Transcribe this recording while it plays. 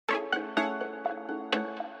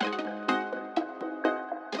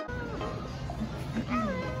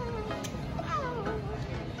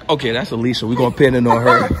Okay, that's Alicia. We're gonna pin it on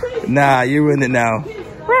her. Nah, you're in it now.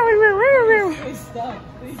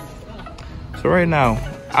 So right now,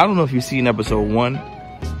 I don't know if you've seen episode 1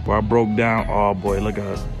 where I broke down. Oh boy, look at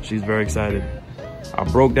her. She's very excited. I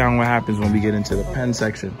broke down what happens when we get into the pen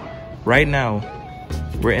section. Right now,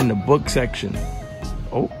 we're in the book section.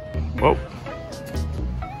 Oh.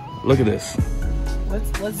 Look at this.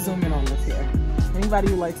 Let's zoom in on this here. Anybody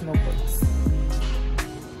who likes notebooks.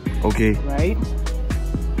 Okay. Right?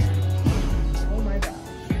 Oh my gosh.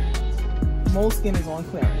 Moleskin is on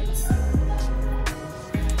clearance.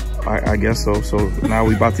 I guess so. So now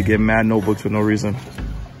we about to get mad notebooks for no reason.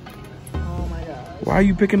 Oh my god. Why are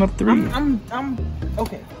you picking up 3? I'm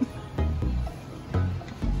okay.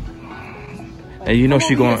 And you know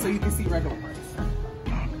she going. So you can see regular price.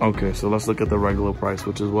 Okay, so let's look at the regular price,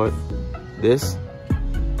 which is what? This?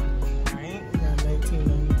 Right, we got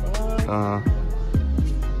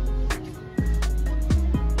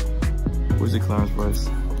 $19.95. Where's the clearance price?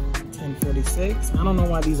 $10.46. I don't know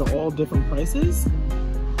why these are all different prices.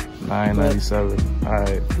 $9.97. All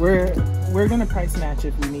right. We're gonna price match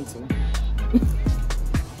if we need to.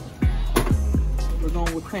 We're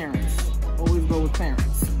going with clearance. Always go with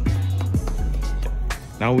clearance.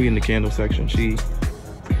 Now we in the candle section. She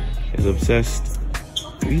is obsessed.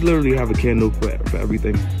 We literally have a candle for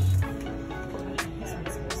everything.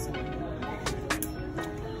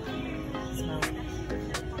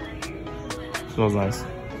 Smells nice.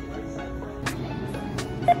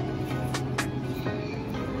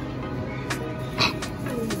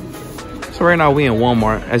 So right now we in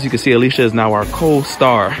Walmart. As you can see, Alicia is now our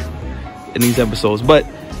co-star in these episodes. But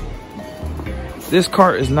this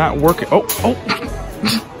cart is not working. Oh.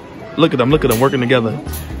 Look at them working together.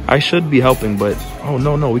 I should be helping, but oh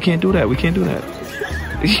no, we can't do that. We can't do that.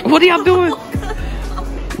 What are y'all doing?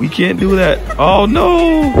 We can't do that. Oh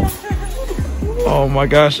no. Oh my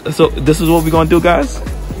gosh. So this is what we're gonna do, guys?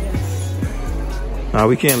 Nah,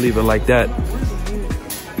 we can't leave it like that.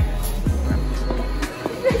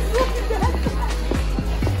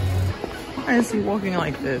 Why is he walking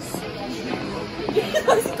like this?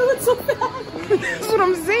 He's doing so fast. That's what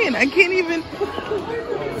I'm saying. I can't even.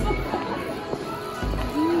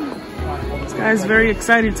 This guy's very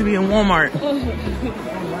excited to be in Walmart.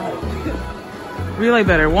 What do you like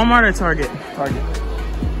better, Walmart or Target? Target.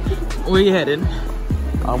 Where you headed?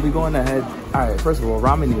 We going ahead. All right. First of all,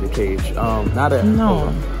 Ramen need a cage. Not a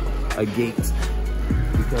a gate,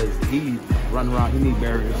 because he run around. He need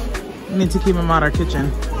barriers. We need to keep him out of our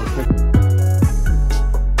kitchen.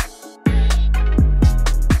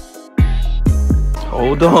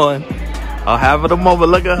 Hold on. I'll have it a moment.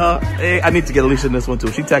 Look at her. Hey, I need to get Alicia in this one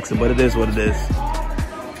too. She texting, but it is what it is.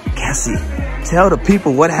 Cassie, tell the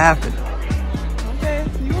people what happened. Okay,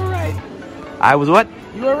 you were right. I was what?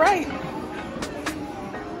 You were right.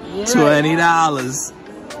 $20.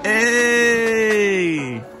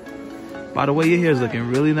 Hey. By the way, your hair's looking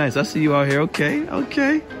really nice. I see you out here. Okay.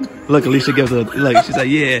 Look, Alicia gives her look. She's like,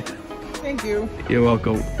 yeah. Thank you. You're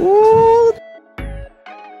welcome. Ooh.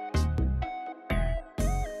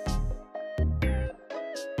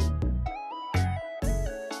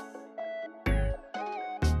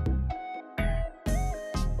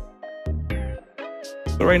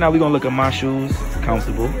 So right now we're gonna look at my shoes,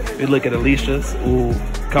 comfortable. We look at Alicia's, ooh,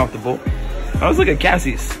 comfortable. Now let's look at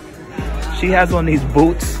Cassie's. She has on these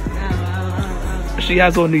boots.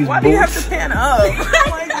 Why do you have to pan up?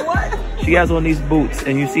 Like what? She has on these boots,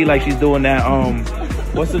 and you see like she's doing that.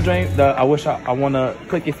 What's the drink? I wanna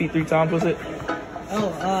click your feet 3 times. What's it?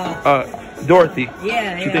 Dorothy.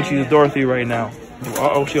 She thinks she's Dorothy right now.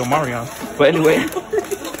 She on Marion. But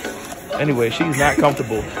anyway, she's not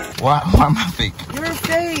comfortable. Why am I fake? You're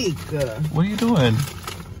fake. What are you doing?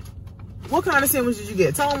 What kind of sandwich did you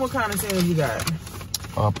get? Tell them what kind of sandwich you got.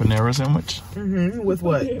 Panera sandwich. With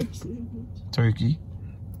what? Turkey.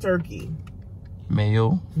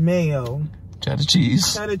 Mayo. Cheddar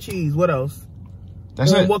cheese. What else?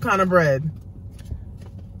 That's it. What kind of bread?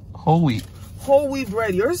 Whole wheat. Whole wheat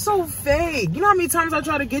bread. You're so fake. You know how many times I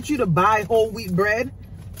try to get you to buy whole wheat bread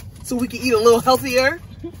so we can eat a little healthier?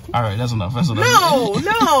 All right, that's enough. No.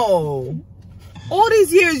 All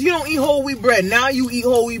these years you don't eat whole wheat bread. Now you eat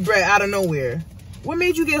whole wheat bread out of nowhere. What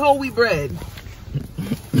made you get whole wheat bread?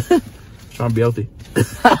 Trying to be healthy.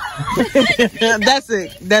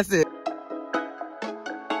 That's it.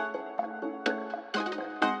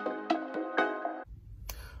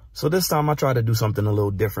 So this time I tried to do something a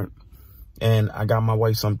little different. And I got my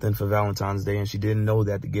wife something for Valentine's Day, and she didn't know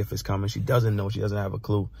that the gift is coming. She doesn't know. She doesn't have a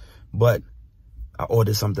clue. But I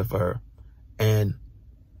ordered something for her. And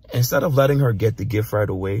instead of letting her get the gift right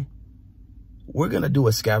away, we're going to do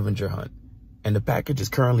a scavenger hunt. and the package is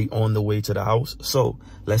currently on the way to the house. So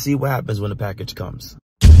let's see what happens when the package comes.